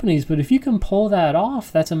of companies, but if you can pull that off,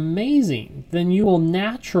 that's amazing. Then you will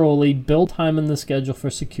naturally build time in the schedule for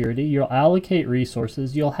security. You'll allocate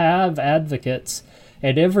resources. You'll have advocates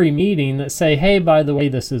at every meeting that say, hey, by the way,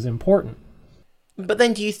 this is important. But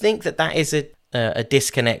then do you think that is a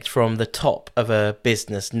disconnect from the top of a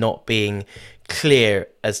business not being clear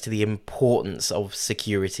as to the importance of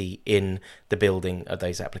security in the building of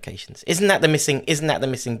those applications? Isn't that the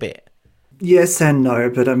missing bit? Yes and no,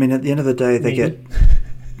 but at the end of the day, they get...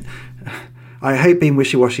 I hate being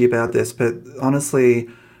wishy-washy about this, but honestly,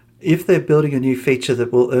 if they're building a new feature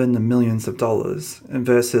that will earn them millions of dollars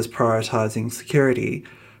versus prioritizing security,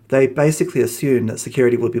 they basically assume that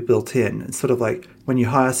security will be built in. It's sort of like when you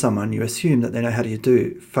hire someone, you assume that they know how to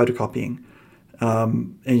do photocopying,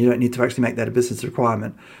 and you don't need to actually make that a business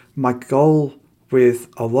requirement. My goal with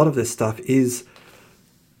a lot of this stuff is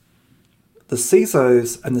the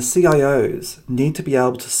CISOs and the CIOs need to be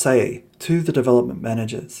able to say to the development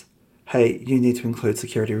managers, hey, you need to include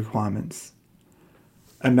security requirements,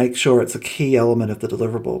 and make sure it's a key element of the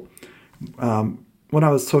deliverable. When I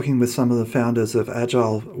was talking with some of the founders of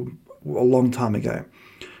Agile a long time ago,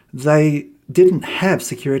 they didn't have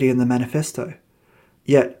security in the manifesto,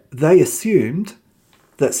 yet they assumed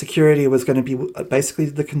that security was going to be basically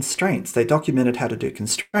the constraints. They documented how to do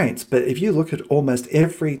constraints, but if you look at almost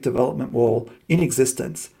every development wall in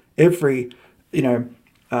existence, every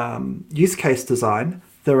use case design,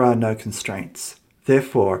 there are no constraints.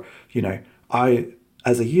 Therefore, I,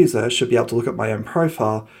 as a user, should be able to look at my own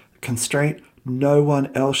profile. Constraint, no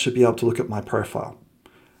one else should be able to look at my profile.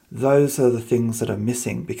 Those are the things that are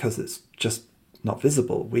missing because it's just not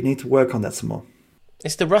visible. We need to work on that some more.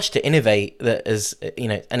 It's the rush to innovate that is,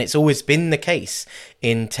 and it's always been the case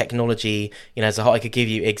in technology. As I could give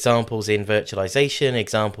you examples in virtualization,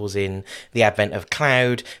 examples in the advent of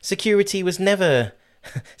cloud. Security was never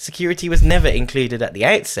included at the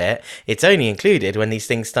outset. It's only included when these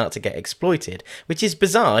things start to get exploited, which is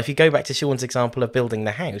bizarre. If you go back to Sean's example of building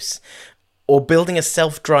the house, or building a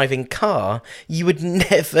self-driving car, you would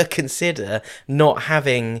never consider not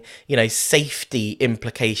having, safety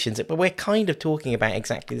implications. But we're kind of talking about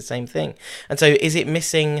exactly the same thing. And so is it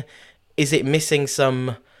missing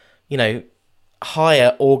some,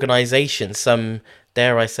 higher organization, some,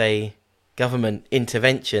 dare I say, government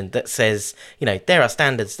intervention that says, there are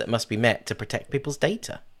standards that must be met to protect people's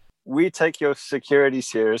data? We take your security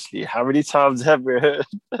seriously. How many times have we heard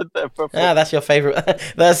that before? That's your favorite.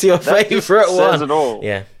 That's your favorite one. Says it all.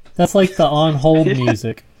 Yeah. That's like the on hold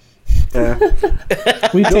music. Yeah.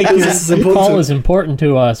 We take your call is important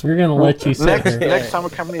to us. We're going to let you sit here. Next time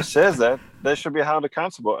a company says that, they should be held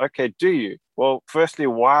accountable. Okay, do you? Well, firstly,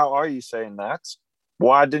 why are you saying that?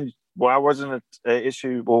 Why wasn't it an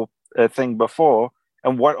issue or a thing before?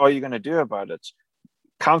 And what are you going to do about it?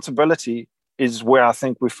 Accountability is where I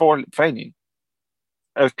think we're failing.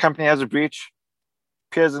 A company has a breach,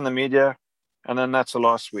 appears in the media, and then that's a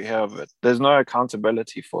loss we have. There's no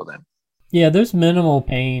accountability for them. Yeah, there's minimal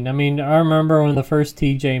pain. I mean, I remember when the first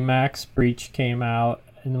TJ Maxx breach came out,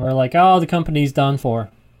 and we're like, oh, the company's done for.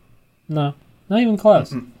 No, not even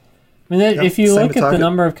close. Mm-hmm. I mean, if you look at the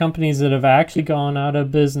number of companies that have actually gone out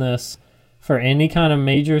of business for any kind of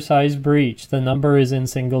major size breach, the number is in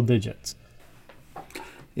single digits.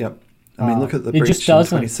 Yep. I mean, look at the breach it just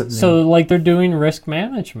doesn't. in 2017. So, like, they're doing risk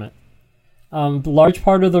management. Large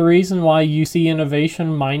part of the reason why you see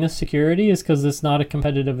innovation minus security is because it's not a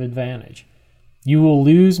competitive advantage. You will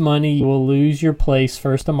lose money, you will lose your place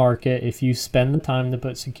first to market if you spend the time to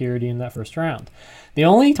put security in that first round. The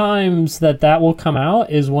only times that will come out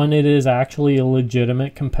is when it is actually a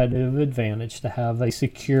legitimate competitive advantage to have a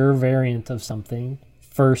secure variant of something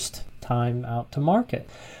first time out to market.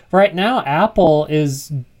 Right now, Apple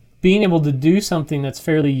is being able to do something that's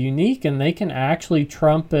fairly unique, and they can actually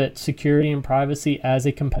trumpet security and privacy as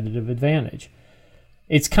a competitive advantage.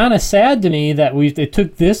 It's kind of sad to me that it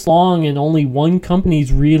took this long and only one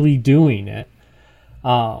company's really doing it,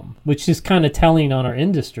 which is kind of telling on our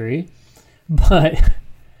industry. But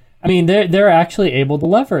I mean, they're actually able to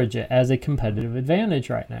leverage it as a competitive advantage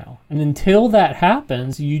right now. And until that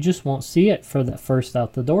happens, you just won't see it for the first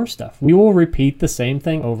out the door stuff. We will repeat the same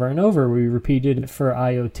thing over and over. We repeated it for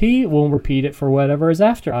IoT. We'll repeat it for whatever is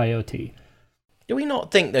after IoT. Do we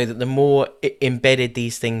not think, though, that the more embedded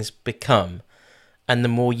these things become and the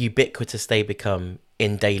more ubiquitous they become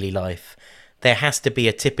in daily life, there has to be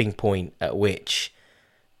a tipping point at which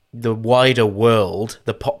the wider world,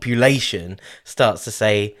 the population, starts to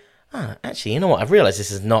say, actually, you know what? I've realised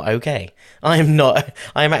this is not okay. I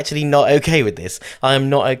am actually not okay with this. I am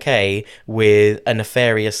not okay with a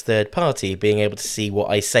nefarious third party being able to see what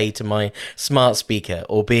I say to my smart speaker,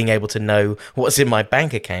 or being able to know what's in my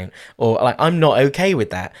bank account, or like, I'm not okay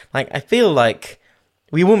with that. Like, I feel like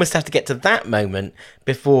we almost have to get to that moment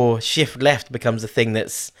before shift left becomes a thing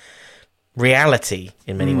that's reality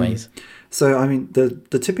in many ways. So, I mean,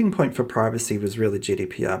 the tipping point for privacy was really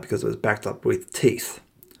GDPR, because it was backed up with teeth.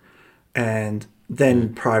 And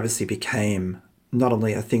then privacy became not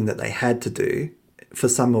only a thing that they had to do, for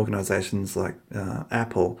some organizations like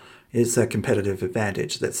Apple, is a competitive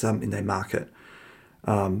advantage. That's something they market.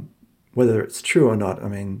 Whether it's true or not, I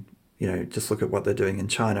mean, just look at what they're doing in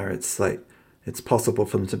China. It's like, it's possible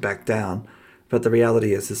for them to back down. But the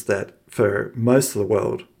reality is that for most of the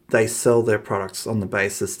world, they sell their products on the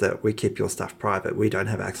basis that we keep your stuff private. We don't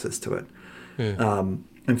have access to it.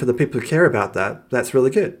 And for the people who care about that, that's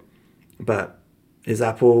really good. But is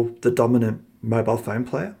Apple the dominant mobile phone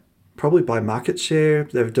player? Probably by market share,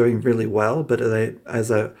 they're doing really well. But are they as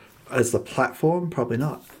the platform? Probably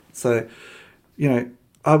not. So,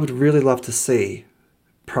 I would really love to see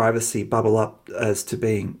privacy bubble up as to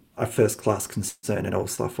being a first-class concern in all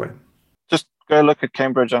software. Just go look at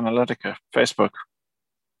Cambridge Analytica, Facebook.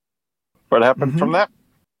 What happened from that?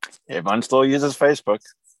 Everyone still uses Facebook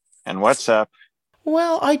and WhatsApp.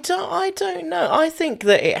 Well, I don't know. I think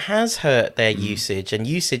that it has hurt their usage, and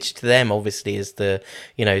usage to them obviously is the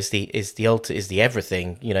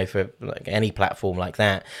everything, for like any platform like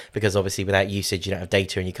that, because obviously without usage you don't have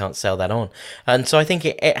data and you can't sell that on. And so I think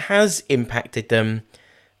it has impacted them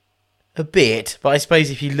a bit, but I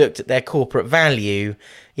suppose if you looked at their corporate value,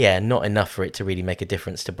 not enough for it to really make a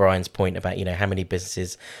difference. To Brian's point about, how many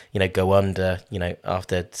businesses, go under,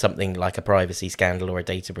 after something like a privacy scandal or a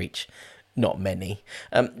data breach. Not many.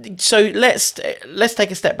 So let's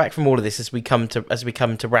take a step back from all of this as we come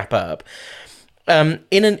to wrap up. In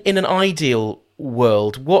an ideal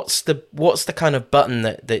world, what's the kind of button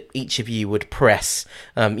that each of you would press,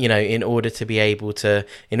 in order to be able to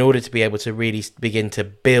really begin to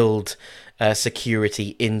build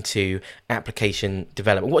security into application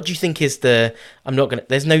development? What do you think is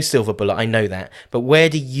there's no silver bullet, I know that, but where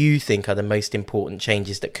do you think are the most important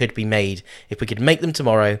changes that could be made if we could make them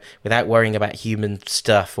tomorrow without worrying about human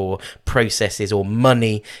stuff or processes or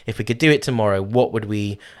money? If we could do it tomorrow, what would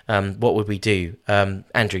we do?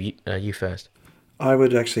 Andrew, you first. I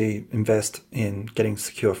would actually invest in getting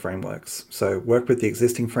secure frameworks. So work with the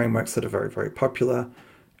existing frameworks that are very, very popular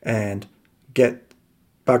and get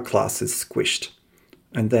bug classes squished.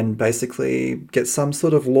 And then basically get some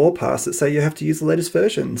sort of law passed that say you have to use the latest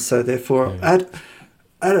version. So therefore, at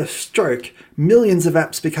a stroke, millions of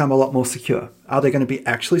apps become a lot more secure. Are they going to be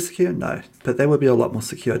actually secure? No. But they will be a lot more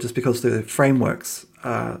secure just because the frameworks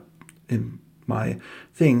are, in my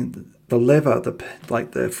thing, the lever,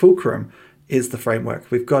 the fulcrum is the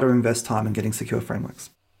framework. We've got to invest time in getting secure frameworks.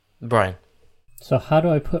 Brian. So how do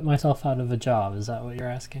I put myself out of a job? Is that what you're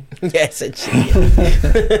asking? Yes,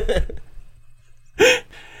 essentially.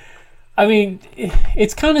 I mean,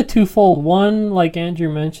 it's kind of twofold. One, like Andrew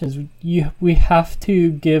mentions, we have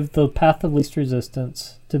to give the path of least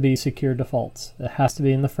resistance to be secure defaults. It has to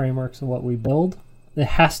be in the frameworks of what we build. It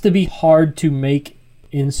has to be hard to make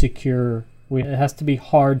insecure. It has to be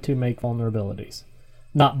hard to make vulnerabilities,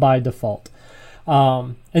 not by default.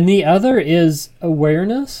 And the other is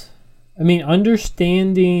awareness. I mean,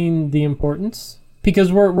 understanding the importance.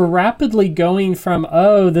 Because we're rapidly going from,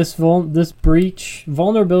 this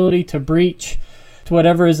vulnerability to breach to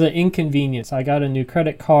whatever is an inconvenience. I got a new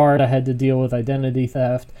credit card. I had to deal with identity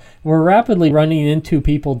theft. We're rapidly running into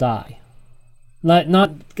people die.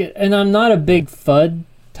 And I'm not a big FUD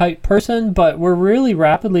type person, but we're really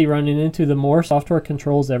rapidly running into the more software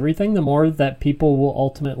controls everything, the more that people will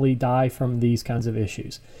ultimately die from these kinds of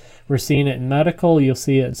issues. We're seeing it in medical. You'll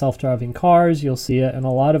see it in self-driving cars. You'll see it in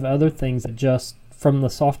a lot of other things that just from the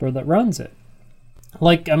software that runs it.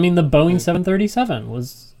 Like, I mean, the Boeing 737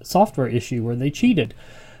 was a software issue where they cheated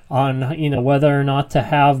on, whether or not to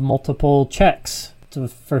have multiple checks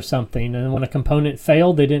for something. And when a component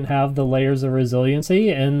failed, they didn't have the layers of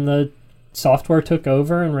resiliency, and the software took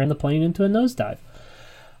over and ran the plane into a nosedive.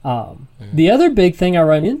 The other big thing I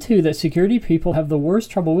run into that security people have the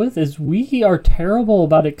worst trouble with is we are terrible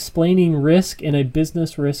about explaining risk in a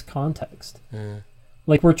business risk context.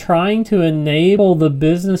 Like, we're trying to enable the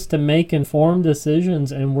business to make informed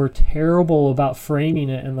decisions, and we're terrible about framing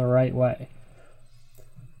it in the right way.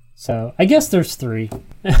 So I guess there's 3.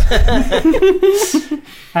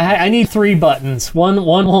 I need 3 buttons. One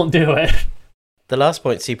won't do it. The last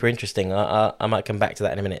point's super interesting. I might come back to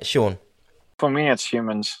that in a minute. Sean? For me, it's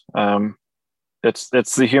humans. It's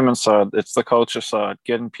the human side. It's the culture side.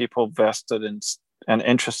 Getting people vested in and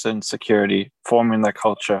interested in security, forming their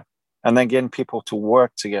culture, and then getting people to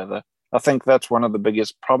work together. I think that's one of the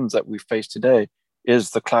biggest problems that we face today is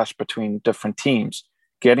the clash between different teams.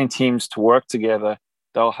 Getting teams to work together,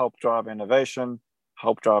 they'll help drive innovation,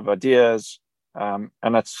 help drive ideas, and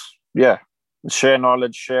that's, share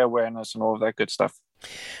knowledge, share awareness, and all of that good stuff.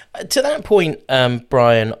 To that point,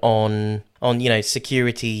 Brian, on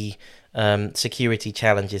security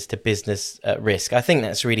challenges to business risk. I think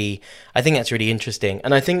that's really interesting,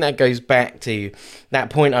 and I think that goes back to that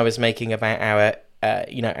point I was making about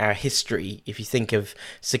our history. If you think of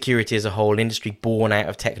security as a whole, industry born out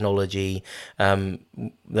of technology,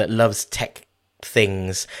 that loves tech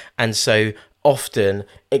things, and so often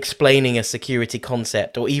explaining a security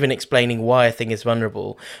concept or even explaining why a thing is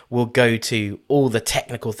vulnerable will go to all the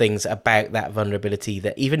technical things about that vulnerability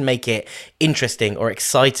that even make it interesting or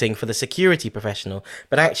exciting for the security professional.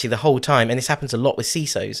 But actually the whole time, and this happens a lot with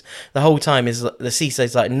CISOs, the whole time is the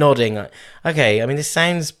CISO's like nodding, like, okay, I mean, this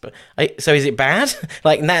sounds, so is it bad?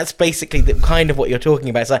 Like, that's basically the kind of what you're talking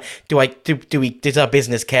about. It's like, does our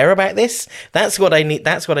business care about this? That's what I need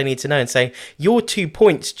to know. And so your 2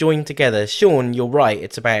 points joined together. Sean, you're right.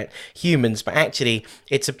 It's about humans, but actually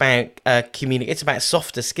it's about it's about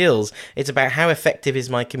softer skills. It's about how effective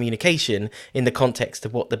is my communication in the context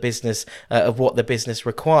of what the business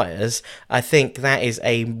requires. I think that is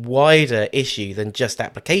a wider issue than just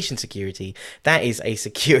application security. That is a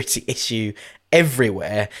security issue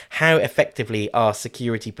everywhere. How effectively are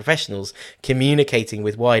security professionals communicating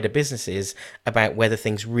with wider businesses about whether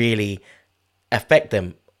things really affect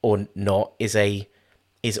them or not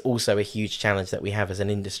is also a huge challenge that we have as an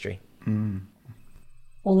industry.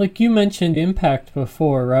 Well, like you mentioned impact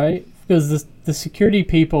before, right? Because the security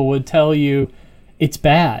people would tell you it's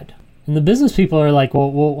bad. And the business people are like,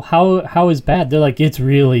 well, how is bad? They're like, it's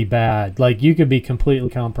really bad. Like, you could be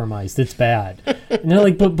completely compromised. It's bad. And they're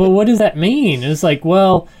like, but what does that mean? And it's like,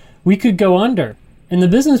 well, we could go under. And the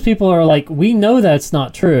business people are like, we know that's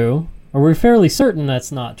not true, or we're fairly certain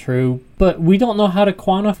that's not true, but we don't know how to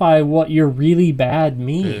quantify what your really bad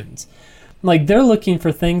means. Like, they're looking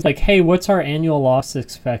for things like, hey, what's our annual loss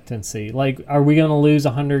expectancy? Like, are we going to lose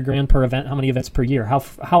 $100,000 per event? How many events per year?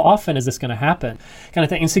 How often is this going to happen? Kind of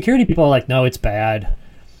thing. And security people are like, no, it's bad.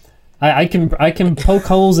 I can poke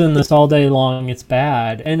holes in this all day long. It's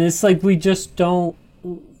bad. And it's like, we don't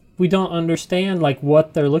understand like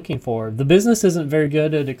what they're looking for. The business isn't very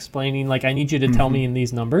good at explaining, like, I need you to tell me in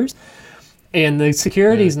these numbers. And the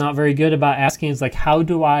security is not very good about asking, is like,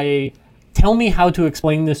 tell me how to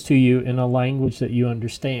explain this to you in a language that you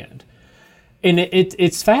understand. And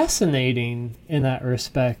it's fascinating in that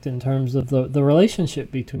respect in terms of the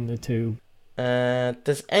relationship between the two.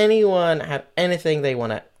 Does anyone have anything they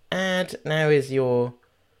want to add? Now is your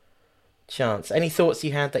chance. Any thoughts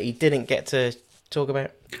you had that you didn't get to talk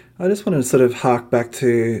about? I just wanted to sort of hark back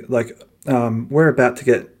to, like, we're about to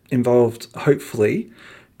get involved, hopefully,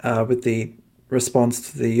 with the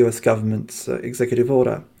response to the US government's executive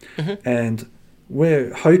order. And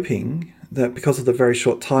we're hoping that because of the very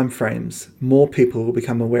short time frames, more people will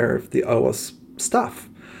become aware of the OWASP stuff.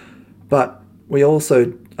 But we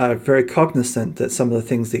also are very cognizant that some of the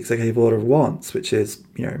things the executive order wants, which is,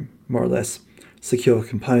 more or less secure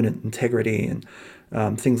component integrity and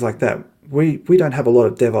things like that, we don't have a lot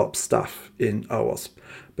of DevOps stuff in OWASP,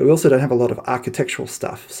 but we also don't have a lot of architectural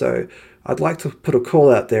stuff. So I'd like to put a call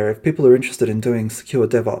out there if people are interested in doing secure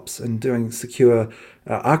DevOps and doing secure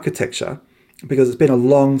architecture, because it's been a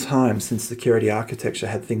long time since security architecture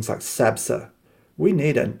had things like SABSA. We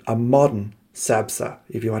need a modern SABSA,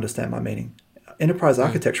 if you understand my meaning. Enterprise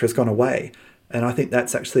architecture has gone away, and I think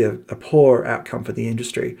that's actually a poor outcome for the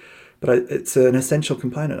industry. But it's an essential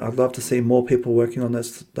component. I'd love to see more people working on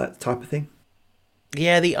that type of thing.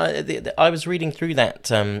 Yeah, I was reading through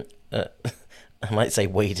that. I might say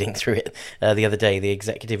wading through it the other day, the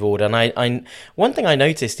executive order, and I one thing I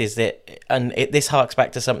noticed is that, and this harks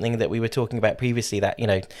back to something that we were talking about previously, that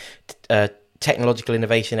technological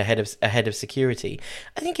innovation ahead of security.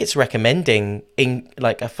 I think it's recommending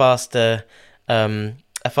a faster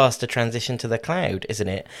transition to the cloud, isn't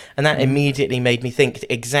it? And that immediately made me think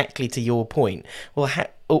exactly to your point. Well,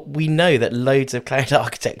 we know that loads of cloud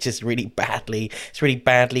architecture is really badly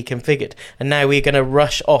configured, and now we're going to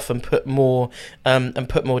rush off and put more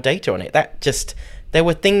data on it. There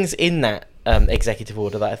were things in that executive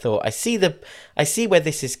order that I thought, I see where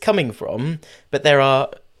this is coming from, but there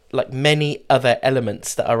are many other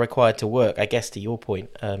elements that are required to work, I guess, to your point,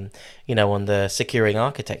 on the securing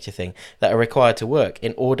architecture thing, that are required to work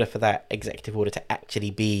in order for that executive order to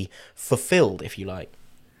actually be fulfilled, if you like.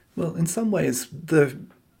 Well, in some ways, the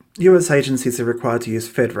US agencies are required to use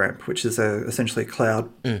FedRAMP, which is essentially a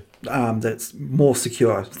cloud that's more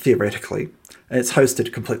secure, theoretically. And it's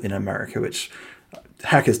hosted completely in America, which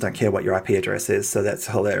hackers don't care what your IP address is, so that's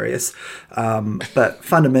hilarious. But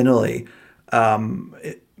fundamentally,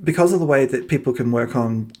 because of the way that people can work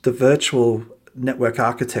on the virtual network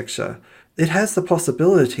architecture, it has the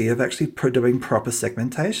possibility of actually doing proper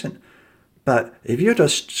segmentation. But if you're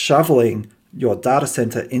just shoveling your data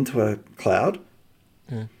center into a cloud,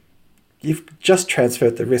 you've just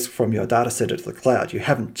transferred the risk from your data center to the cloud. You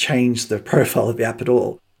haven't changed the profile of the app at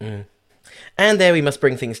all. And there we must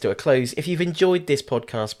bring things to a close. If you've enjoyed this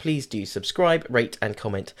podcast, please do subscribe, rate and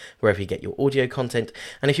comment wherever you get your audio content.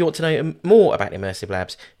 And if you want to know more about Immersive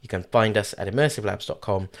Labs, you can find us at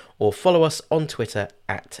immersivelabs.com or follow us on Twitter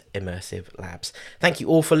at Immersive Labs. Thank you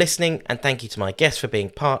all for listening, and thank you to my guests for being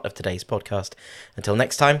part of today's podcast. Until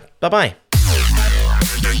next time, bye-bye.